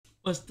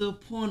What's the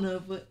point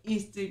of an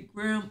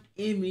Instagram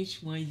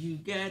image when you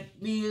got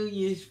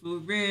millions for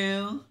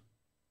real?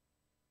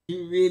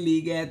 You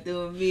really got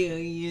the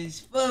millions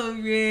for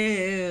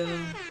real.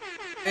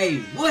 Hey,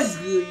 what's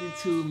good,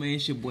 YouTube, man?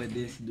 It's your boy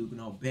Destiny Duke,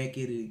 and I'm back at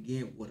it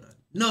again with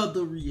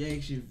another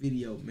reaction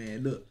video,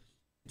 man. Look,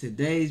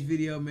 today's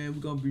video, man,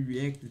 we're gonna be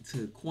reacting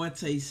to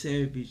Quante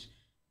Savage,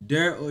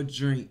 Dare or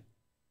Drink,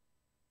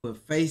 but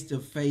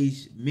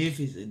face-to-face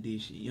Memphis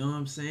edition. You know what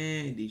I'm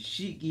saying? This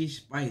shit gets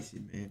spicy,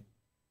 man.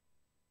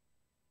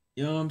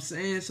 You know what I'm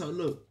saying? So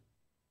look,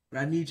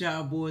 what I need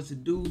y'all boys to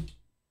do,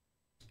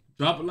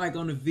 drop a like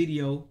on the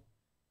video,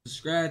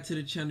 subscribe to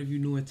the channel if you're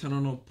new, and turn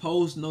on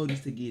post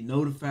notice to get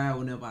notified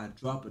whenever I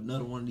drop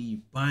another one of these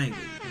bangers.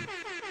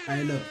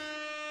 Hey, look,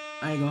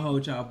 I ain't gonna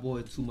hold y'all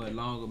boys too much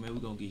longer, man. We're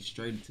gonna get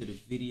straight into the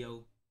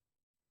video.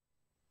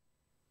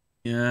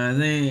 You know what I'm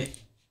saying?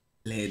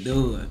 Let's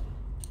do it.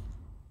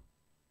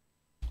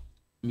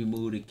 Let me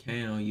move the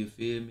cam, you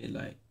feel me?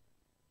 Like,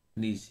 I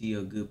need to see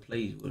a good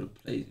place where the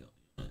place go.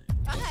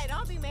 Okay,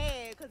 don't be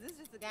mad, cause it's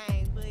just a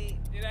game, but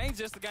it ain't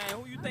just a game.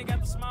 Who you think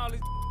got the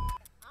smallest?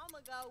 I'ma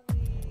go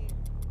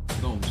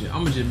with.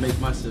 I'ma just make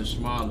myself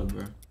smaller,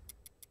 bro.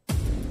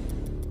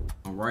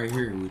 I'm right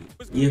here with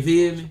it. You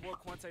feel me?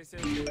 Quante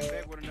said we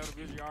back with another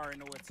video. You already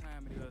know what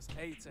time it is.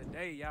 Hey,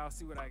 today y'all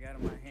see what I got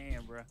in my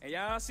hand, bro. And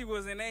y'all see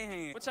what's in their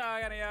hand. What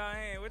y'all got in y'all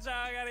hand? What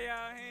y'all got in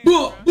y'all hand?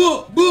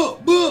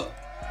 Book.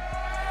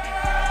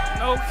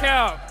 No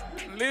cap.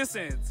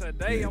 Listen,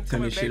 today I'm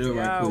coming back to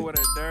y'all with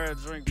a Dare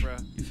drink, bro.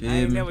 I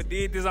ain't never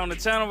did this on the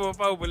channel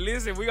before, but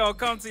listen, we gonna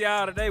come to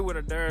y'all today with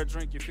a Dare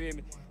drink, you feel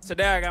me?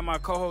 Today I got my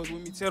co-host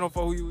with me. Tell them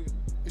for who you is.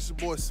 It's your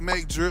boy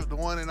Smack Drip, the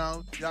one and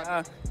all.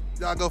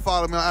 Y'all go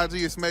follow me on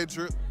IG at Smack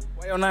Drip.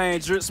 Why your name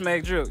Drip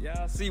Smack Drip?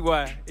 Y'all see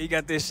why he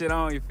got this shit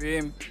on, you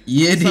feel me?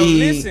 Yeah, so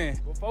listen,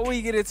 before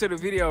we get into the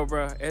video,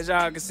 bro, as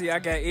y'all can see, I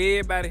got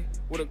everybody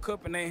with a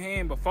cup in their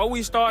hand. Before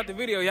we start the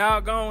video,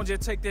 y'all gon'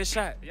 just take that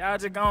shot. Y'all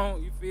just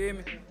gon', you feel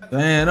me?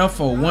 Man, I'm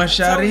for one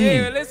shot in.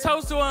 Yeah, let's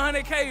toast to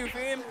 100K, you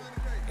feel me?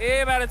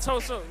 Everybody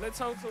toast up. Let's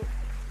toast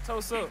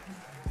up.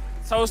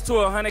 Toast to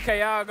 100K,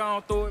 y'all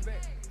gon' throw it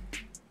back.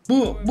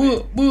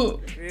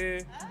 Book. Yeah,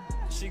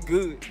 she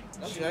good.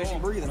 She actually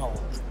breathing hard.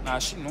 Nah,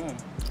 she normal.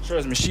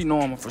 Trust me, she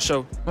normal for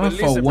sure. I'm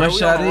for one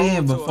shot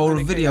in before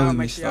the video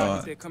even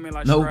start.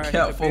 No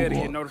cap for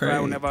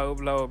notified whenever I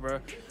upload, bro.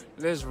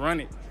 Let's run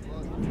it.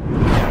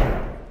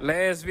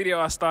 Last video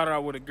I started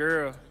out with a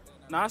girl.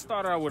 Now I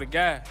started out with a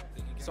guy,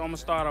 so I'm gonna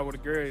start out with a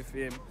girl. You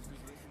feel me?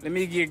 Let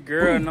me get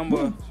girl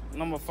number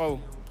 4.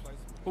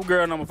 Who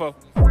girl number 4?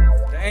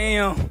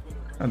 Damn.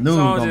 I knew so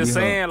it was I'm just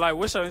saying, her. like,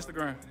 what's your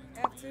Instagram?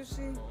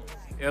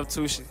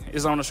 F2she.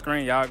 It's on the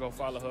screen. Y'all go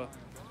follow her.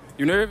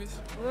 You nervous?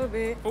 A little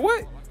bit. For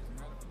what?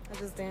 I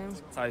just damn.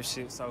 Type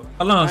shit. So.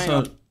 Hold on,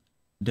 so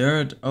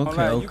Dare.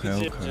 Okay. You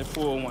can just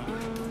pull one.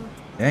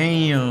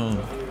 Damn.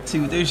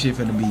 See what this shit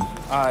finna be.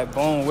 All right,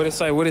 boom. What it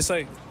say? What it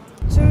say?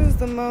 Choose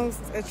the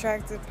most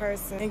attractive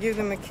person and give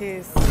them a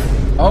kiss.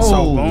 Oh.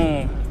 So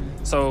boom.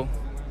 So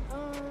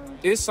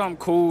it's something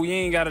cool. You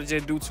ain't gotta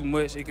just do too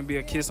much. It can be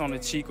a kiss on the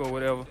cheek or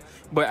whatever.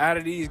 But out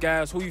of these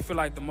guys, who you feel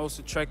like the most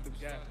attractive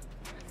guy?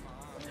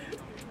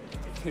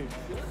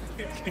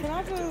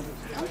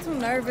 I'm too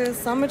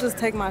nervous, so I'm gonna just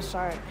take my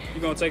shot.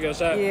 You gonna take your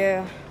shot?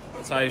 Yeah.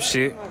 Type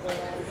shit.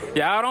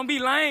 Y'all don't be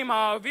lame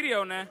all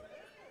video now.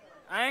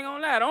 I ain't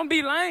gonna lie, don't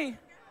be lame.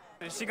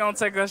 She gonna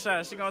take her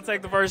shot. She gonna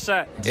take the first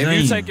shot.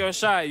 If you take your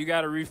shot, you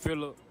gotta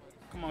refill up.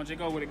 Come on, just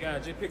go with a guy.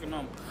 Just pick a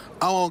number.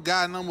 I want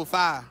guy number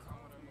 5. Who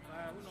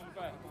number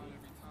 5?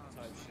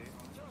 Type shit.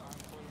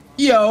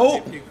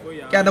 Yo,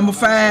 got number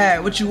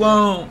 5. What you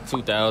want?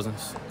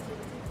 2000s.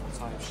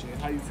 Type shit.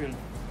 How you feeling?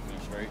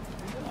 Straight.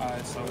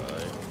 Alright, so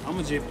I'm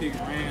gonna just pick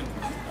random.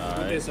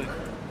 What they say?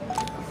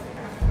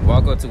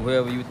 Walk up to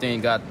whoever you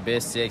think got the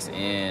best sex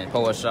and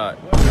pour a shot.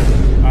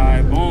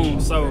 Alright,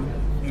 boom. So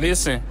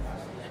listen,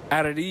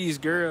 out of these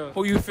girls,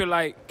 who you feel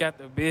like got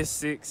the best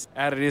sex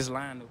out of this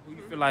lineup? Who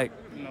you feel like,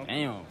 you know?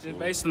 Damn. Just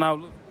based on our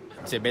look.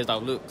 Said based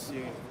off looks.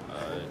 Yeah.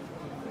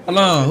 Hold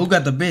on, who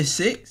got the best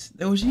 6?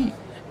 That was she.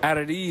 Out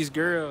of these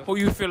girls, who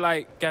you feel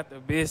like got the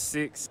best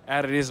sex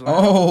out of this lineup?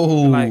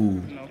 Oh. Like,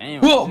 you know, Damn.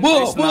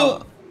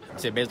 Book.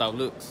 Said based off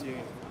looks.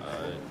 Yeah.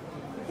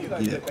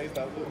 Yeah.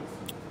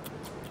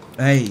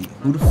 Hey,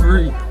 who the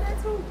freak?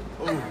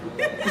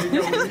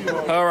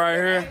 Her right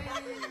here.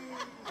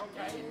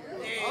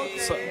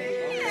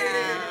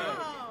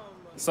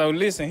 So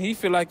listen, he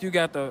feel like you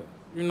got the,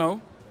 you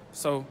know,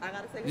 so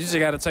you just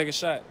gotta take a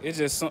shot. It's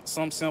just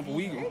some simple.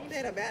 We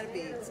That about a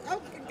bitch.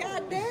 Oh,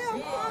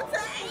 goddamn,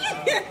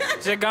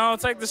 Quante. just go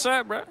and take the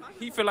shot, bro.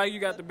 He feel like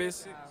you got the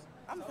best sex.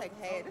 I'm gonna take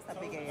a head. This a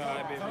big ass. All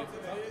right,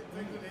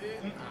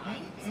 baby.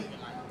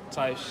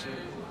 Type shit.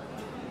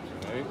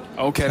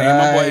 Okay, then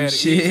my boy had it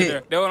easy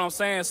there. That's what I'm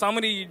saying. Some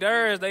of these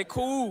dares, they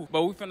cool,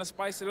 but we finna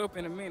spice it up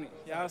in a minute.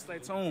 Y'all stay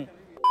tuned.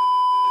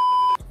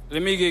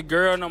 Let me get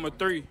girl number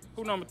 3.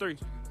 Who number 3?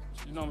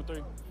 You number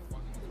 3.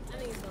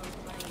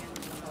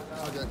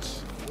 I got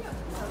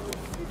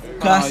you.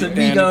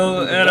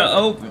 Casamigo at an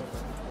open.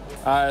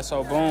 All right,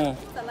 so boom.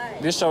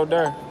 This your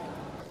dare.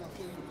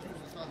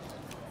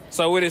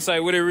 So what it say?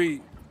 What it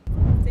read?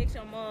 Text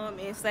your mom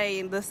and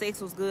say the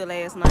sex was good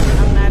last night.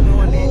 I'm not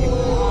doing that.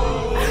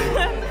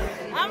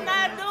 I'm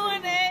not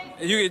doing that.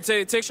 You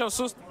can text your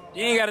sister.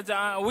 You ain't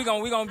gotta. We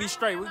gonna be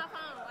straight. I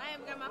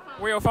haven't got my phone.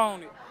 Where your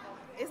phone is?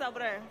 It's over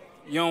there.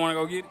 You don't wanna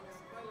go get it?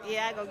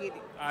 Yeah, I go get it.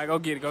 All right, go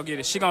get it. Go get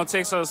it. She gonna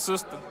text her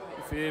sister.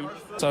 You feel me?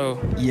 So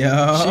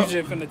yeah, she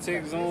just finna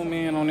text zoom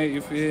in on it.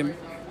 You feel me?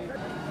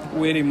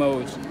 With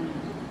emoji.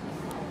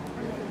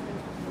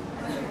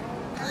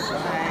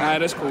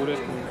 Alright, that's cool. That's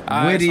cool.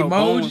 Alright, With so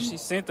boom, emoji? she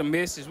sent the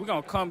message. We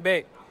gonna come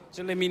back.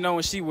 Just let me know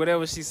when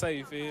whatever she say.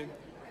 You feel me?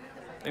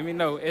 Let me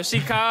know. If she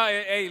call,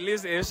 hey,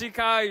 listen. If she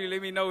call you,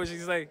 let me know what she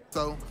say.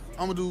 So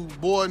I'm gonna do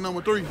boy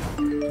number 3.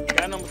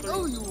 Got number 3.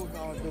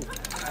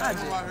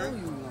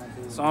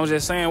 So I'm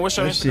just saying, what's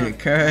your that Instagram? shit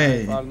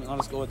crazy. Follow me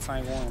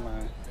 _Tank1,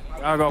 man.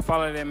 Y'all go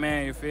follow that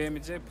man, you feel me?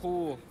 Just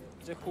pull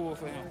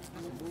for him.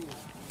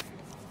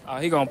 Oh,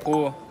 he gonna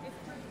pull.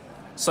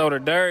 So the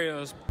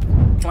Darius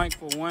plank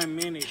for 1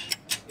 minute.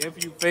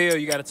 If you fail,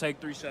 you gotta take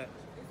 3 shots.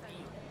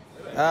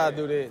 I'll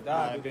do that.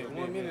 I'll do that.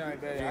 1 minute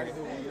ain't bad. I can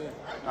do 1 minute.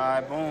 All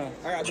right, boom.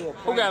 I gotta do a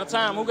Who got a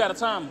time? Who got a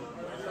time?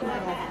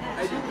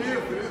 Hey, you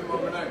live for this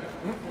moment,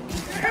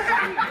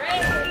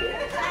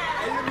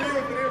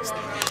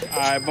 All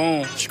right,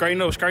 boom.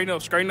 Straighten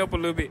up a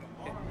little bit.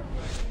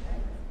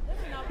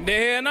 The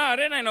hell nah,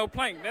 that ain't no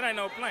plank. That ain't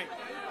no plank.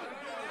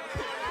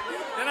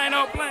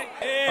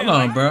 Yeah, Hold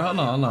on, bro. Hold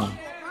on.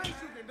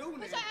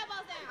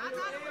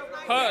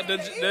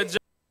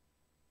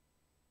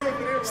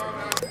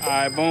 All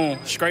right, boom.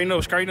 Straighten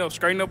up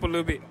a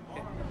little bit.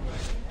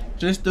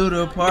 Just do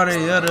the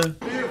party of the.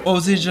 What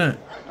was his jump?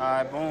 All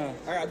right, boom.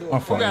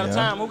 Who got a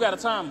time? Who got a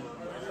time?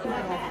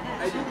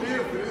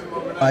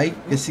 I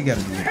guess he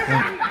gotta do it.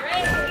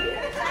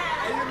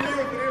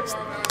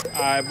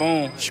 All right,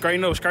 boom.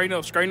 Straighten up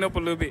a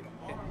little bit.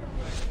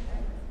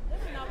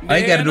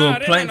 I gotta do a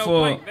plank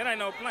for. That ain't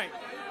no plank.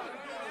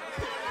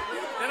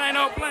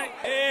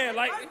 Yeah,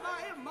 like.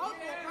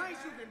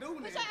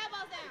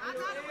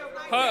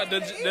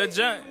 The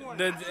jump.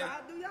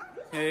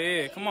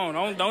 Yeah. Come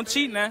on, don't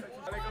cheat now.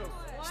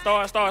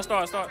 Start. All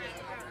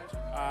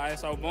right,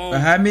 so boom.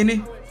 But how many?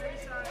 He probably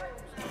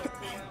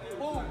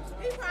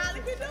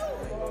can do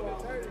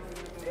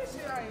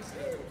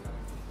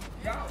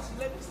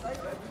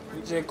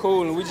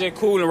it. We just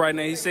cooling right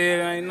now. He said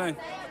it ain't nothing.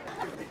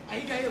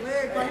 He got your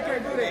leg, bro. He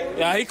can't do that.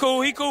 Yeah, he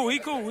cool. I'm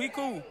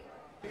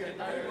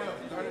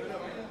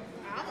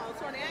on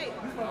 28.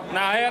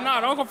 Nah, hell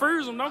nah, don't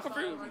confuse him.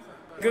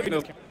 Good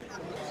enough. He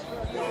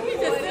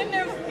just sitting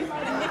there.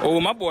 Oh,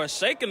 my boy's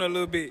shaking a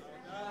little bit.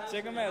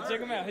 Check him out.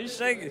 He's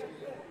shaking.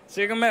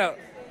 Check him out.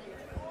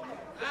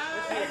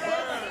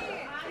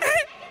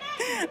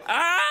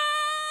 Ah!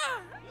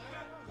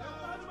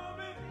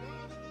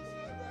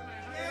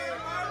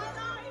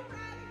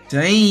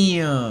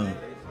 Damn.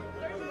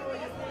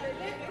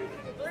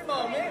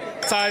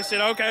 Type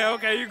shit.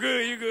 Okay. You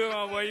good,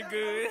 my boy. You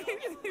good.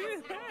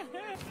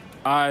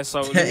 All right,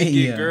 so let me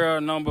get girl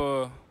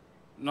number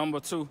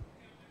 2.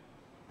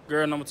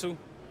 Girl number 2.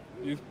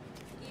 You.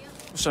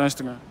 What's your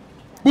Instagram?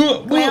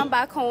 Glam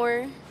by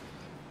Corn.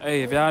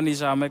 Hey, if y'all need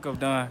y'all makeup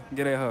done,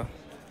 get at her.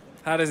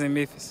 How does in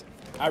Memphis?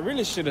 I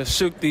really should have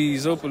shook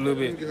these up a little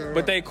bit,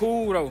 but they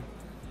cool though.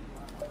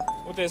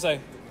 What they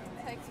say?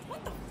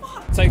 What the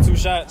fuck? Take 2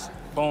 shots.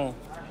 Boom.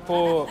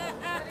 Pull. I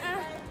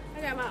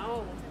got my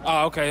own.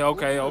 Oh, okay. Then.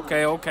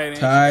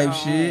 Type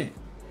shit.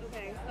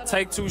 Okay.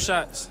 Take 2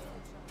 shots.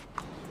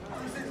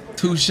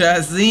 2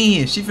 shots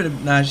in. She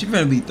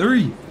finna be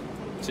 3.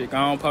 Chick,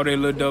 I don't pour that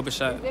little double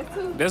shot. That's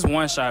 2. That's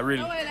 1 shot,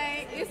 really. No, it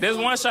ain't. It's There's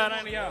 2. 1 shot,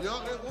 ain't it, y'all? Y'all,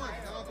 that's 1.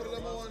 I'll put a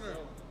little more in there.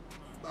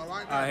 All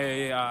right, All right,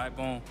 yeah, all right,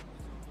 boom.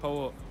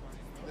 Pull up.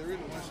 They're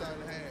really 1 shot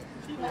and a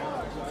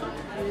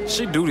half.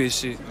 She do this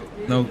shit.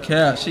 No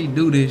cap. She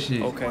do this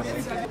shit. Okay.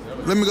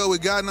 Let me go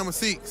with guy number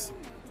 6.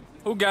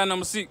 Who got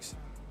number 6?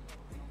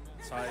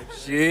 Type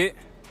shit.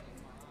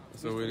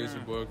 So it is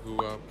your boy Goo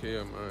Up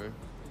Kia, man.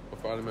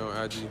 Follow me on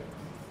IG.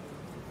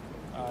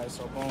 All right,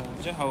 so boom.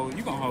 Just hold.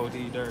 You gonna hold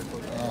these dirt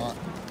for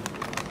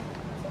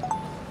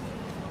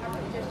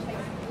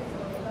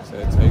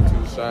Said take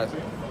 2 shots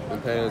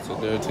and pass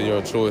it to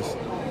your choice.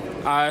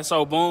 All right,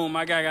 so boom.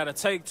 My guy gotta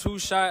take 2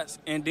 shots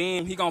and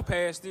then he gonna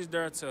pass this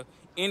dirt to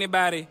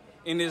anybody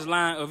in this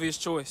line of his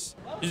choice.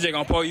 You just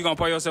gonna pour. You gonna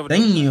pour yourself a dirt.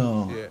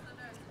 Damn. Yeah.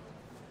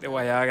 That's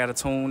why y'all gotta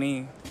tune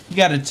in. You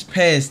gotta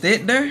pass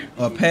that there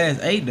or pass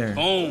 8 there.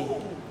 Boom.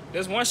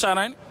 That's 1 shot,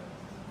 ain't it?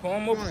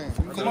 Come on.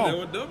 Come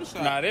on. Double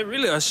shot. Nah, that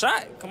really a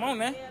shot. Come on,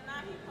 man.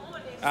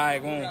 All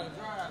right, boom.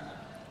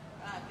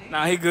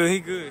 Nah, he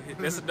good.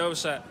 That's a double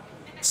shot.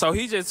 So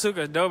he just took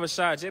a double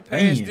shot. Just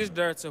pass this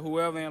dirt to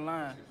whoever in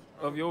line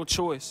of your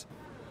choice.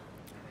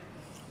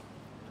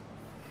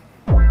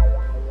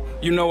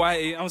 You know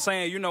why? I'm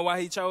saying, you know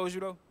why he chose you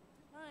though?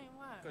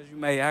 Because you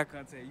made eye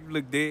contact. You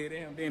look dead at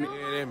him. Then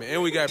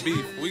And we got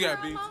beef. We got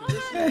beef too.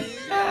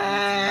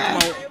 come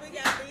on.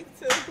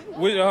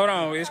 Hold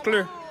on. It's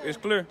clear. We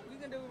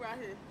can do it right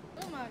here.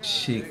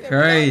 Shit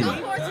crazy.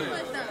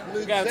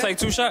 You gotta take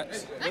 2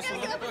 shots. I gotta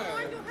get up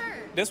and do her.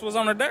 This was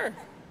on the dirt.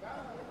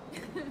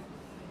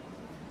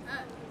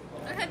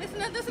 Okay,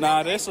 this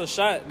Nah, this a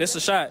shot. This a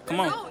shot. Come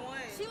on.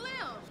 She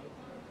left.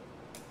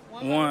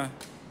 One.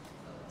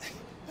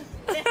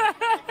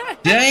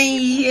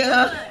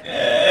 Damn.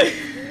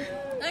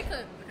 I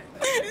could.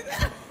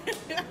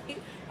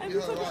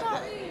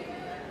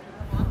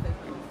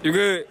 You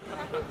good?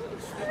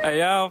 Hey,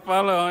 y'all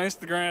follow on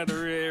Instagram the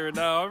real every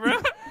dog, bro.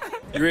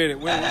 You ready?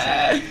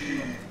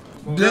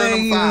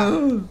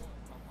 Damn.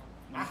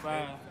 Number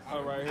 5.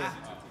 Oh, right here.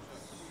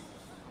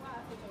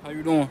 How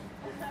you doing?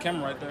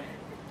 Camera right there.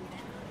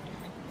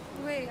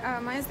 Wait,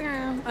 my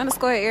Instagram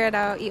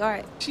 _airdog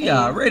ER. She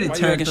already Why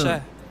turned you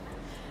up. shy?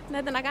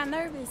 Nothing. I got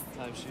nervous.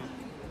 Type shit.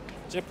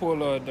 Just pull a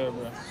little dirt,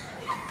 bro.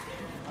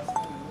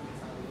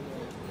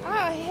 Oh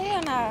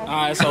hell no.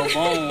 Alright, so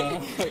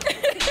boom.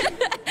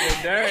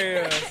 Yeah,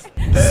 there is.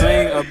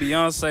 Sing a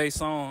Beyonce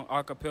song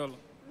a cappella.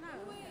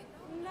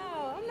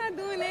 No, I'm not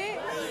doing that.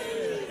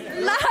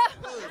 No.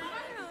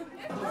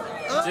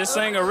 Just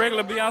sing a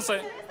regular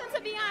Beyonce. Listen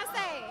to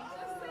Beyonce.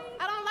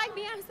 I don't like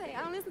Beyonce.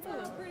 I don't listen to her.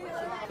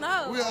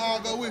 No. We'll all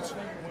go with you.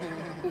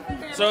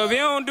 So if you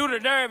don't do the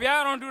dirt, if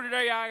y'all don't do the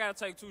dirt, y'all gotta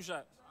take 2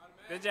 shots.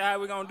 That's just how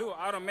we gonna do it,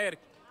 automatic.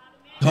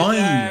 That's just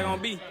how it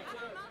gonna be.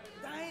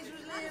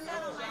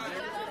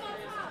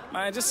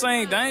 Man, just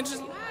sing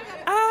dangerous.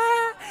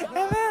 I am in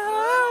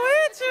love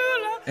with you,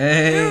 Lord.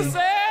 Hey. You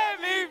set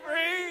me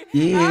free.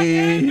 Yeah. I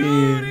can't do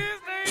this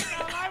thing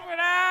in life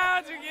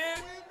without you.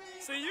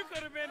 See, you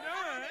could have been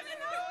doing it.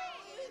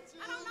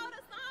 I don't know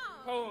the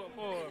song.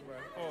 Pull it, bro.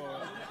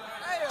 Pull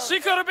it. She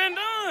could have been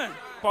done.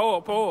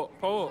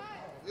 Pull it.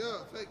 Yeah,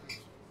 take it.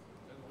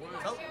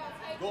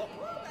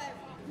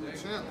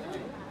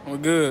 We're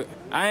good.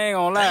 I ain't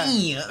gonna lie.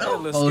 Damn, That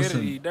I'm little for scared of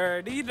some- these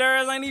dirt. These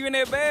dirts ain't even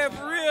that bad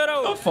for real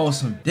though. I'm for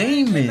some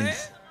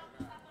demons.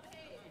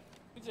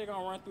 We just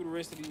gonna run through the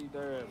rest of these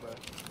dirt, bro.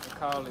 And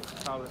call it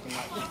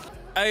tonight.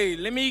 Hey,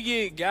 let me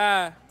get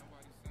guy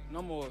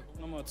number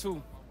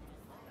 2.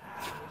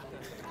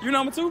 You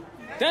number 2?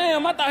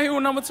 Damn, I thought he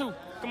was number 2.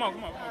 Come on.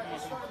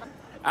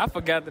 I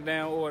forgot the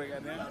damn order,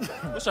 goddamn.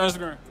 What's your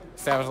Instagram?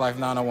 Savage Life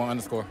 901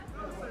 _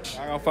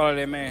 I gonna follow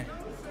that man.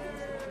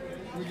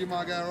 Let me get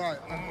my guy right.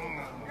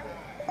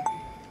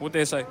 What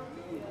they say?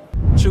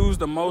 Choose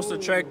the most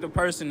attractive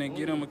person and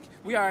get him a.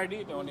 We already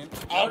did though, then.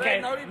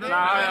 Okay. Nah,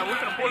 we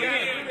can pull it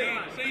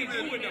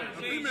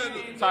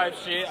in. Type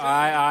shit. All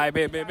right,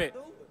 bet.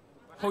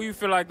 Who you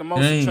feel like the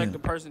most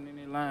attractive person in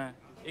that line?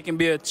 It can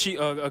be a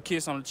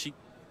kiss on the cheek.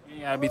 It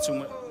ain't gotta be too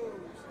much.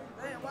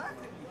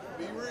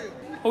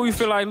 Who you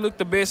feel like look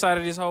the best out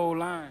of this whole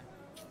line?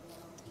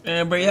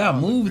 Man, bro, y'all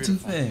moving too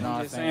fast.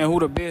 I'm just saying who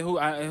the best. Who?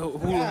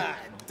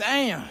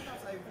 Damn.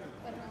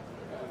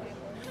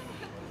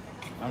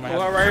 Who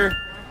right here?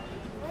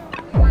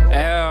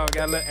 Al,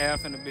 got a little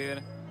F in the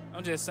building.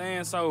 I'm just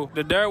saying, so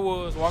the dirt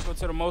was walk up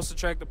to the most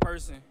attractive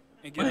person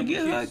and get Man, him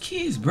get her a a kiss.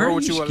 kiss, bro. Where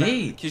would You you allow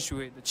scared. kiss you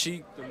with? The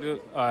cheek, the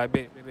lip? All right,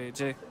 bet,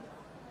 Jay.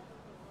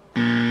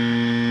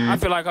 I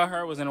feel like her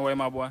hair was in the way,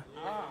 my boy.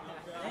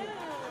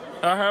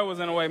 Her hair was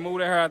in the way. Move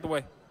that hair out the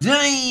way.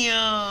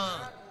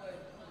 Damn.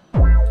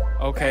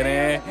 Okay,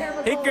 then.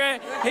 He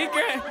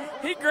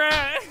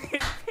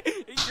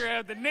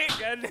grabbed the neck,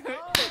 goddamn.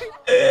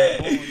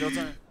 Boom, your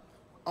turn.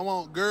 I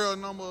want girl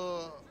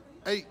number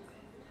 8.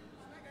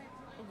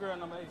 Who girl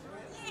number 8?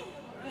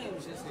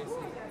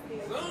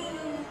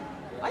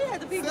 Why you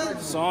have to be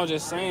good? So I'm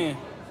just saying.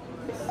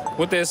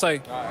 What they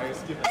say?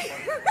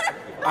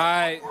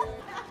 Alright.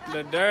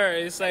 The dirt,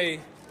 it say.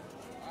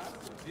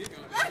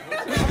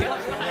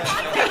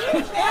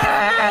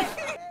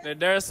 The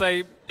dirt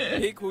say,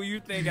 pick who you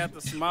think got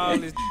the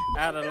smallest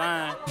out of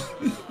line.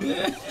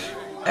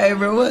 Hey,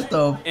 bro, what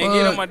the fuck? And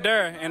get them a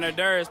dirt. And the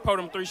dirt is put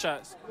them 3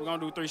 shots. We're going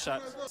to do 3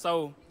 shots.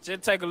 So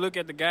just take a look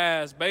at the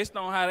guys. Based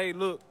on how they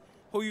look,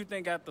 who you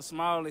think got the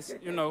smallest,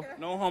 no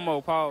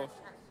homo, pause.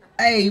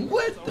 Hey,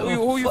 what the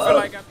Who you fuck? feel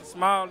like got the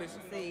smallest?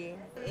 See,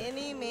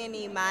 any,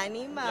 many,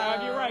 miny, mo. Y'all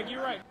get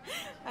right.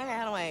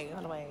 Okay,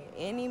 hold on, wait.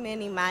 Any,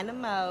 many, miny,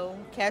 mo.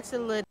 Catch a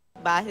little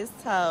by his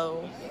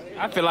toe.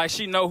 I feel like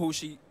she know who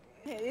she.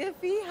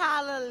 If he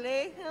holler,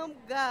 let him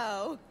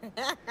go.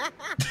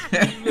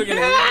 Looking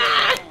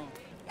at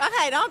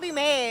Okay, don't be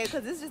mad,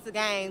 because it's just a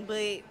game, but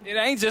it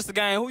ain't just a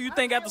game. Who you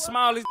think got the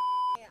smallest?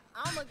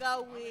 I'm going to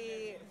go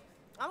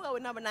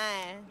with number 9.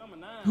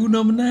 Who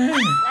number 9?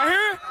 Right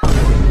here?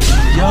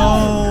 Yo.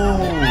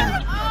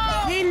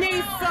 He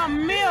needs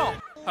some milk.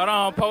 Hold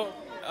on.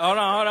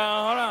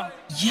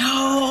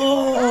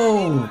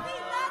 Yo.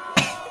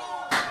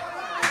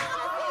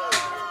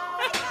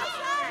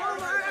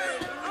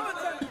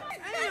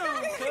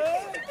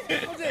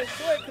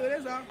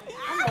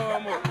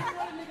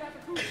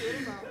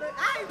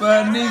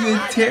 But nigga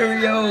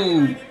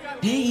Terrio.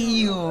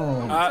 Damn.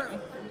 All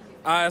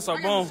right, so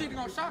boom. All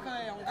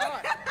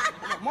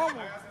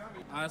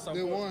right,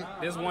 so one.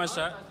 This one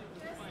shot.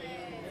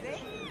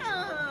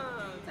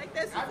 Take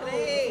that shit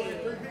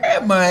today.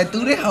 That man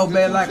threw that hoe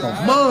back like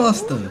a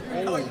monster.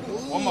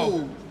 One more.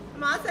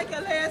 Come on, I'll take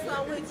your last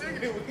one with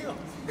you.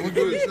 We'll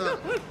do this now.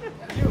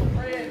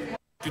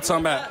 You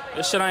talking about?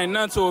 This shit ain't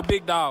nothing to a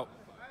big dog.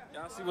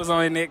 Y'all see what's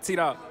on his neck,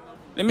 T-Dog.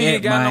 Let me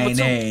get guy number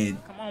 2.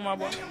 Come on, my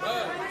boy.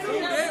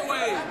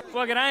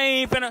 Fuck it, I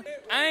ain't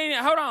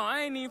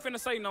even finna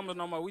say numbers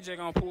no more. We just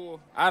gonna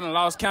pull. I done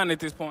lost count at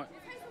this point.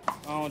 I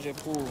don't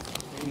just pull.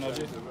 You know,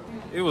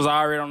 it was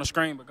already on the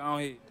screen, but go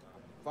ahead.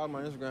 Follow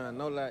my Instagram,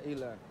 no lie,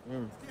 Eli.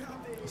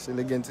 Shit,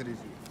 let's get into this.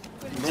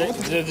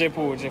 Just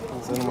pull.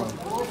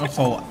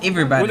 For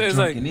everybody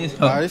drinking this.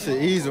 This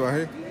shit easy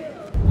right here.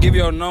 Give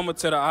your number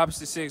to the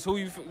opposite sex. Who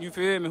you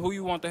feel me? Who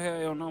you want to have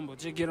your number?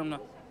 Just get them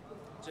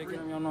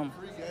your number.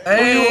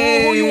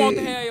 Hey, who you want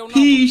to have your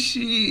number?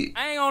 Shit.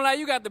 I ain't gonna lie,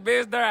 you got the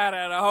best dirt out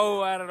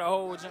of the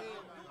whole.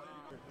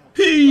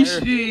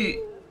 Shit.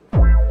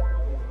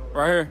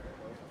 Right here.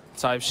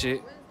 Type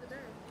shit.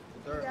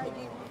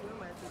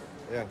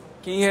 Yeah.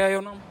 Can you have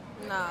your number?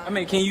 No. I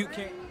mean, can you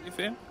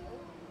feel me?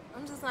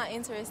 I'm just not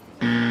interested.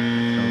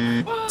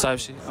 Type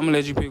shit. I'm gonna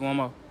let you pick one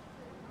more.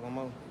 One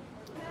more.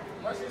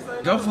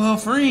 Go for her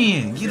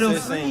friend. Get her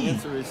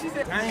friend.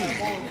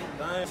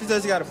 She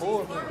said she got a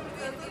boyfriend.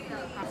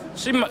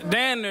 She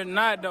damn near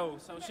not though,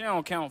 so she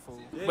don't count for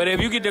it. But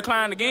if you get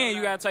declined again,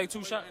 you gotta take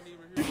 2 shots.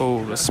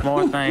 Oh, the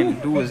smart thing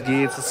to do is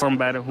give it to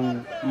somebody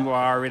who you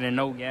already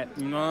know got,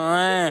 you know what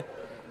I mean?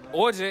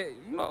 Or just,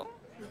 you know.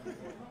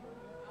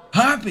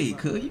 Pop it,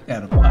 cuz. You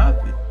gotta pop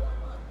it.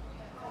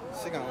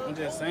 I'm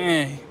just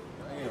saying.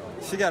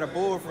 She got a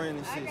boyfriend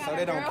and shit, so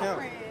they don't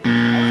count.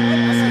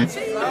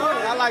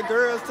 I like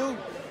girls too.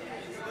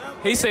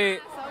 He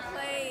said.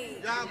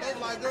 Y'all both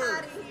like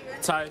girls.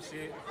 Type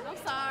shit. I'm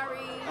sorry.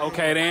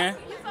 Okay then.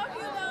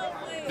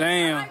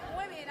 Damn.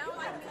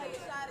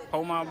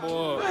 Hold my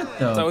boy. What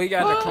the So he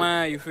got fuck?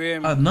 declined, you feel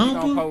me? A He number?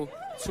 gonna pull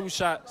 2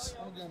 shots.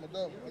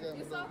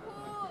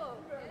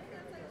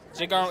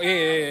 She gon'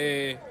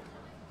 yeah.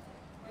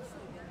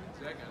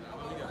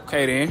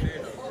 Okay then.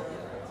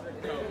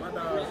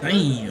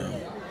 Damn.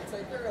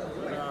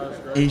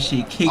 And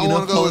she kicking I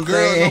want up to go with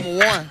girl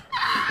number 1.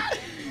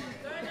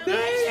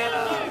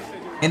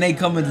 And they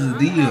coming to the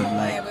deal. Yeah,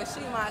 Like, but she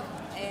might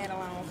add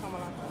along, come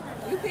along.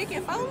 You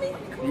picking for me?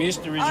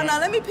 Mystery Oh, drink. no,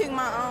 let me pick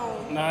my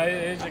own. Nah,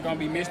 it's just gonna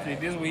be mystery.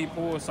 This is what he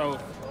pulled. So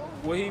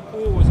what he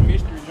pulled was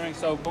mystery drink.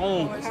 So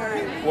boom.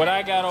 What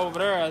I got over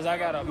there is I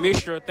got a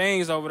mixture of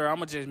things over there.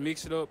 I'ma just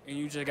mix it up and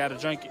you just gotta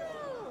drink it.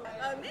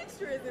 A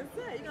mixture is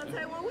insane. You gonna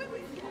take one with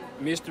me?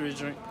 Mystery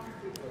drink.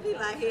 He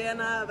like, hell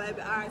nah,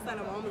 baby. All right, son,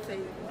 I'm gonna tell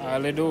you.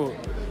 Alright, let's do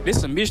it. This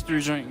is a mystery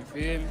drink, you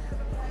feel me?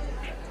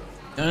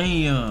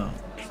 damn.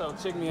 So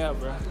check me out,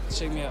 bro.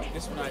 Check me out.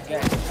 This one I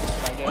got.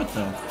 What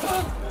the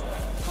fuck?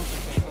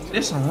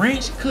 This some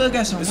wrench? Cuz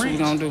got some This what we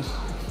wrench. gonna do.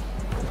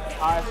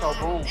 Alright, so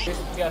boom.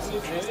 We got some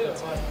good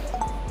stuff.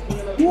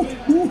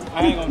 I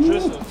ain't gonna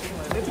dress her.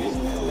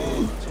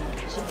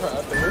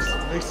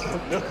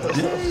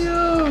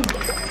 Damn.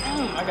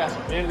 I got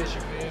some delicious,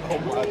 you feel me? Oh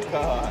my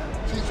god.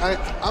 I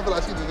feel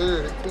like she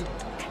deserved it too.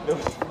 I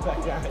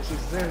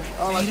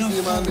don't like to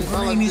see my boy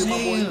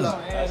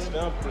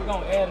We're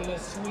gonna add a little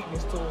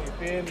sweetness to it, you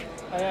feel me?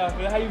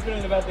 How you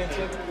feeling about that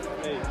chicken?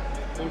 Hey,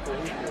 he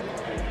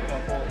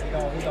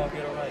gonna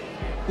get it right.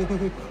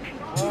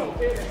 I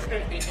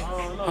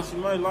don't know, she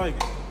might like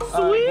it.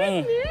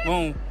 Alright,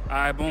 boom.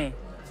 Alright, boom.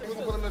 Hey,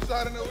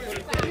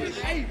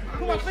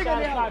 put my finger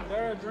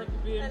down. Drink, you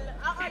feel me?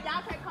 Y'all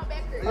can't come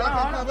back here.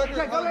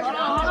 Hold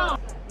on.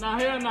 Nah,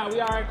 hell nah.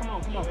 We alright. Come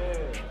on.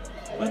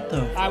 What the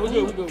fuck? Alright, we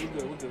good. You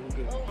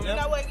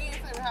know what again?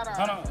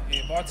 Hold on.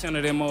 Yeah,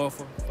 bartender, that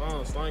motherfucker.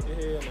 Oh, stinking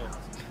hell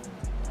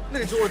no.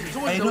 Nigga, George,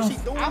 Hey, know don't- she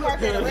doing I'm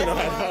working at the restaurant.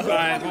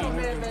 Alright, boom. I'm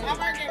working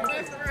at the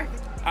restaurant.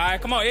 Alright,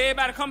 come on.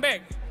 Everybody come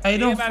back. Hey,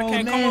 don't Everybody fall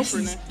can't come over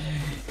nasty.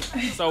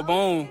 now. So,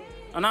 boom.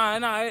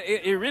 Nah,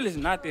 it really is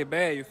not that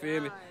bad, you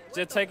feel me?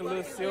 Just take a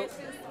little sip.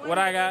 What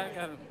I got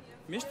a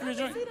mystery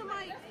drink.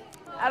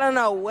 I don't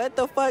know what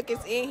the fuck is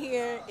in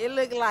here. It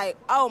look like,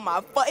 oh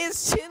my fuck,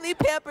 it's chili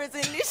peppers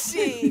in this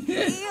shit. Ew.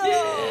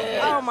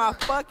 Oh my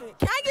fucking.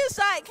 Can I get a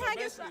shot? Can I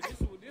get a shot?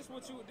 This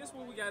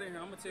what we got in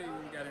here. I'm gonna tell you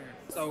what we got in here.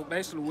 So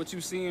basically, what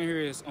you see in here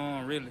is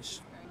relish.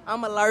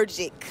 I'm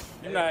allergic.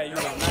 You're not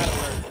allergic.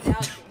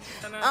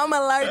 I'm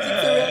allergic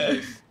to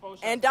relish.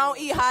 And don't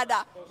eat hot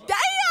dog. Damn,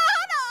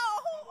 hold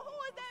on. Who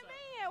is that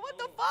man? What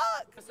the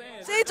fuck?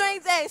 She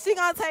drinks that. She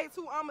gonna take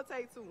 2. I'm gonna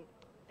take 2.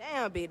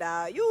 Damn, big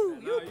dog. You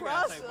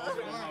pressure.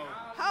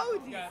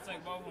 Hold You you. gotta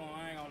take both of them.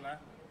 I ain't gonna lie.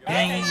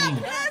 Dang.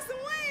 That's the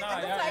way. Nah,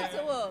 I'm gonna take 2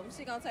 of them.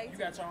 She gonna take 2. You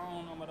got your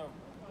own number though.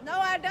 No,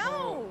 I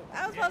don't.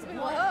 I was supposed to be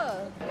with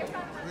her.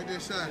 Make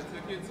that shot.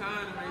 Took your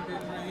time to make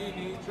that drink.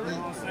 You know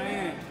what I'm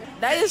saying?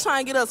 They just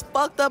trying to get us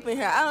fucked up in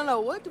here. I don't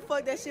know what the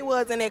fuck that shit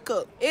was in that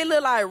cup. It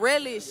looked like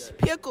relish,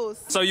 pickles.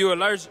 So you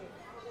allergic?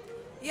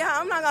 Yeah,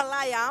 I'm not gonna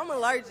lie, y'all. I'm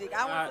allergic.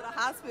 I went to the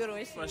hospital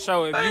and shit. For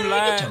sure. If you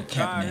lied,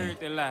 I heard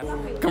that lie.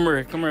 Come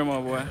here,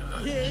 my boy.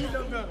 Yeah, you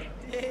don't know.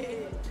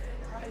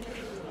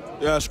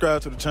 Yeah,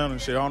 subscribe to the channel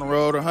and shit. On the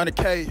road to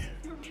 100K.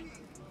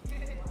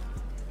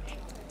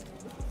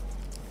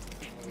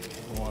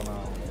 What's going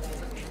on?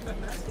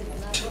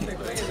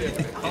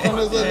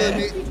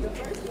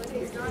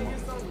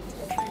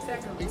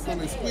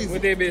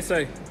 What that bitch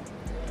say?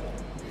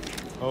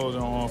 Hold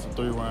your arm for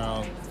 3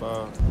 rounds,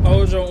 5.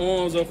 Hold your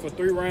arms up for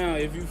 3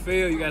 rounds. If you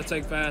fail, you gotta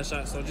take 5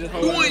 shots. So just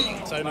hold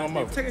it. Say no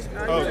more.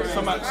 Oh,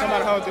 somebody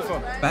hold it for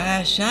me.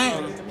 5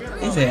 shots?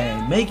 His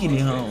ass making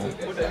it home.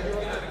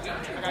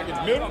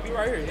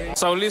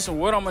 So listen,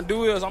 what I'm gonna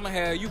do is I'm gonna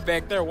have you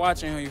back there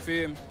watching him, you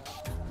feel me?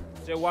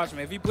 Just watch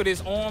me. If he put his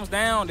arms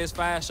down, there's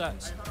 5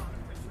 shots.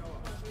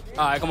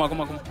 All right, come on.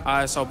 All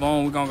right, so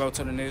boom, we're gonna go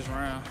to the next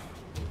round.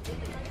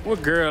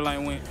 What girl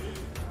ain't win?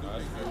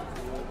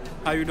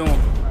 How you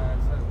doing?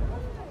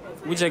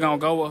 We just gonna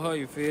go with her,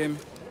 you feel me?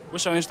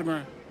 What's your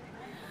Instagram?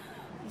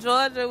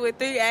 Georgia with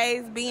 3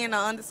 A's, B and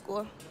an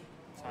 _.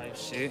 Type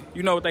shit.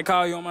 You know what they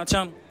call you on my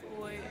channel?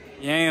 What?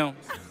 Yams.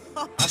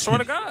 I swear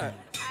to God.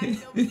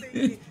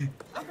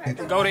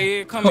 Go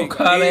there, come in.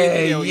 Call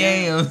that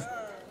yams.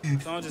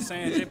 So I'm just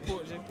saying,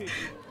 just pick.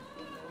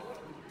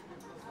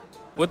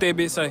 What that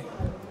bitch say?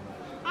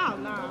 Oh,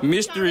 no.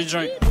 Mystery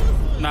drink.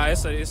 Nah,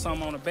 it's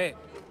something on the back.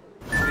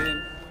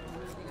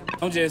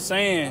 I'm just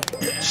saying,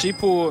 she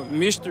pulled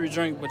mystery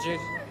drink, but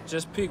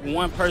just pick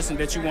one person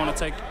that you want to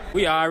take.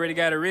 We already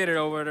got it ready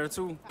over there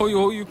too.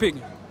 Who you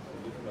picking?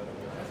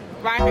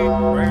 Right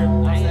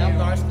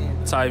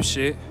here. Type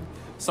shit.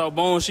 So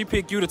boom, she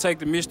picked you to take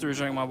the mystery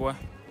drink, my boy.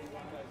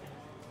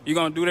 You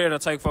gonna do that or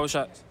take 4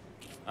 shots?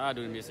 I'll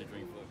do the mystery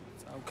drink.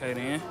 Okay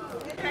then.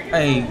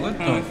 Hey, what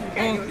the fuck?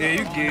 Yeah,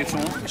 you give it to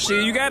him.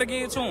 Shit, you gotta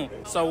give it to him.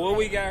 So what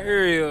we got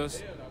here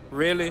is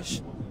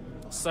relish,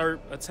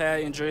 syrup,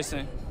 Italian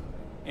dressing,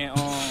 and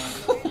a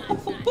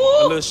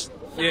little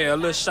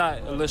shot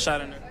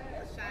in there.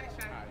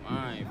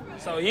 Mine.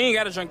 So you ain't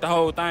gotta drink the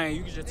whole thing.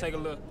 You can just take a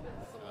little.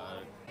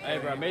 Hey,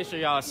 bro, make sure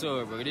y'all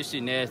sober, bro. This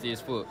shit nasty as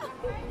fuck.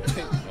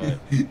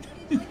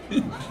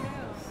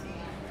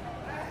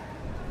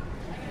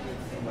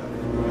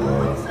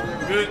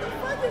 Good.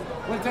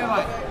 What's that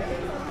like?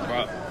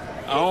 Bro,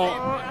 I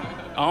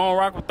don't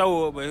rock with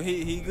throw up, but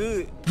he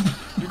good.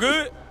 You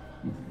good?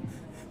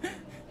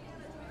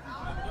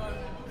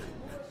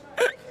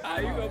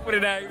 You gonna put it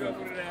down.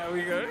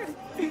 We good?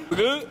 We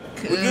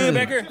good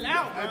back here?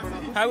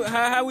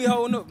 How we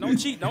holding up? Don't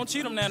cheat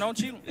them now. Don't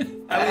cheat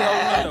them. How we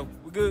holding up though?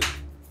 We good?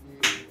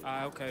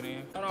 Alright, okay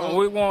then. Hold on.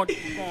 We want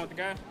the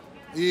guy?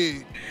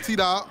 Yeah,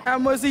 T-Dog. How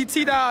much he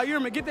T-Dog? You hear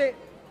me? Get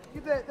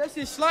that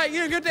shit slight.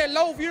 You get that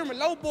low, you hear me?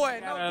 Low boy.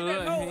 No, get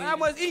that low. How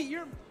much eat? You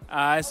hear me?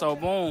 Alright, so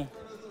boom.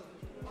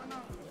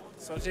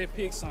 So just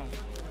pick something.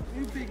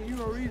 You picking, you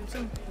gonna read it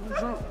too. I'm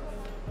drunk.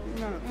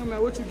 No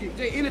matter what you get.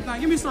 Just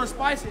anything. Give me some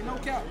spicy, no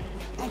cap.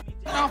 I'm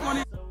off on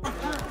this.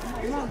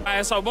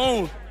 Alright, so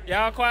boom.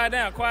 Y'all quiet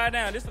down.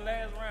 This the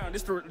last round.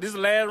 This the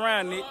last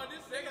round, Nick.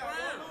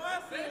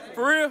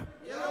 For real?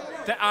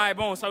 Alright,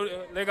 boom. So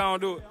they gonna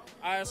do it.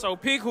 Alright, so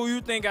pick who you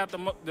think got the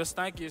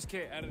stankiest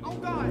cat out of the. Oh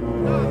God.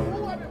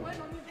 Who I've been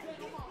waiting on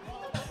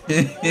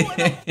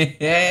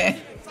this?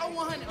 So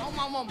 100 on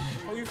my mama.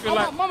 Who you feel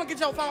like? Mama, get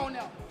your phone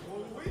now.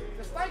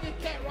 The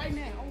stankiest cat right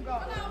now. Oh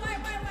God.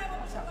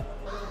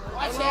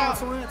 Watch out.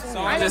 So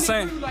I'm just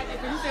saying.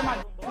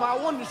 I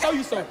wanted to show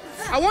you something.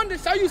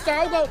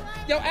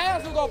 Your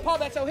ass will go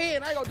pop at your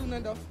head. I ain't gonna do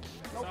nothing though.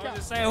 So I'm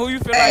just saying, who you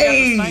feel like got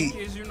the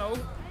stankiest, you know?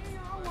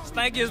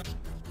 Stankiest.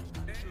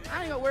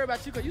 I ain't gonna worry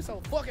about you because you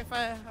so fucking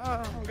fine.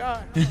 Oh,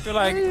 God. I feel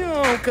like.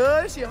 Damn,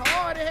 cuz. Shit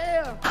hard as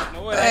hell.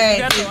 No,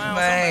 Man, this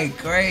man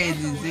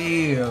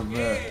crazy as hell,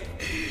 bro.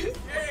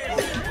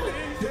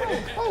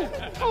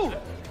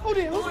 Who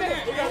did? Who's that?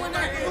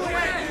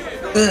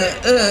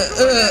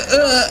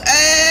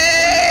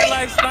 Hey!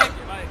 Like stanky,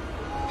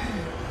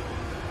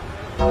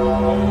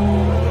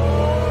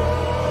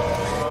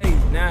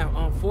 Now,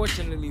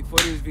 unfortunately for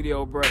this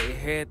video, bro, it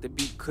had to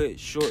be cut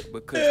short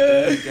because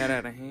things got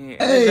out of hand.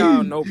 As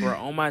y'all know, bro,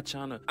 on my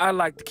channel, I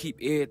like to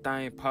keep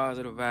everything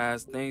positive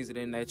vibes, things of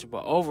that nature.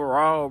 But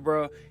overall,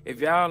 bro,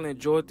 if y'all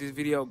enjoyed this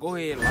video, go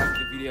ahead and like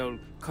the video,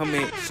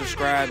 comment,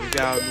 subscribe if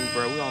y'all new,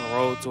 bro. We on the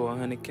road to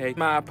 100K.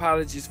 My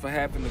apologies for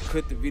having to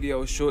cut the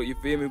video short, you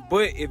feel me?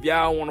 But if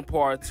y'all want a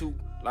part 2,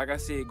 like I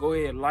said, go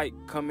ahead, like,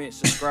 comment,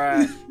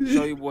 subscribe,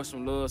 show your boy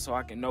some love so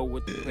I can know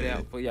what to put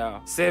out for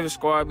y'all. 7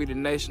 Squad be the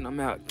nation. I'm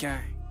out, gang.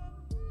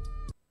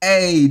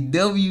 Hey,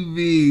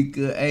 WB,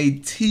 good. Hey,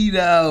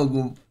 T-Dog,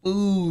 a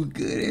fool,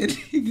 good. That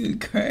nigga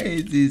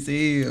crazy as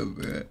hell,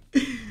 bro.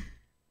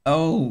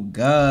 Oh,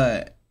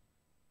 God.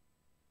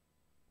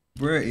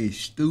 Bro, it's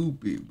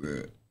stupid,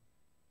 bro.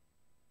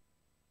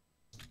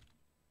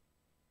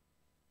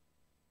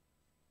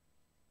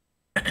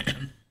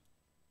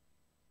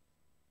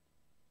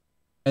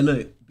 Hey,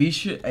 look, be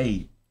sure,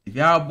 hey, if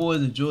y'all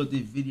boys enjoyed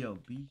this video,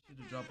 be sure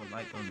to drop a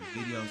like on the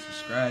video,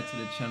 subscribe to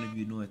the channel if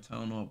you're new and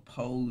turn on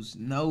post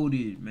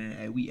noted, man.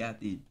 Hey, we out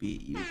this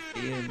bit, you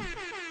feel me?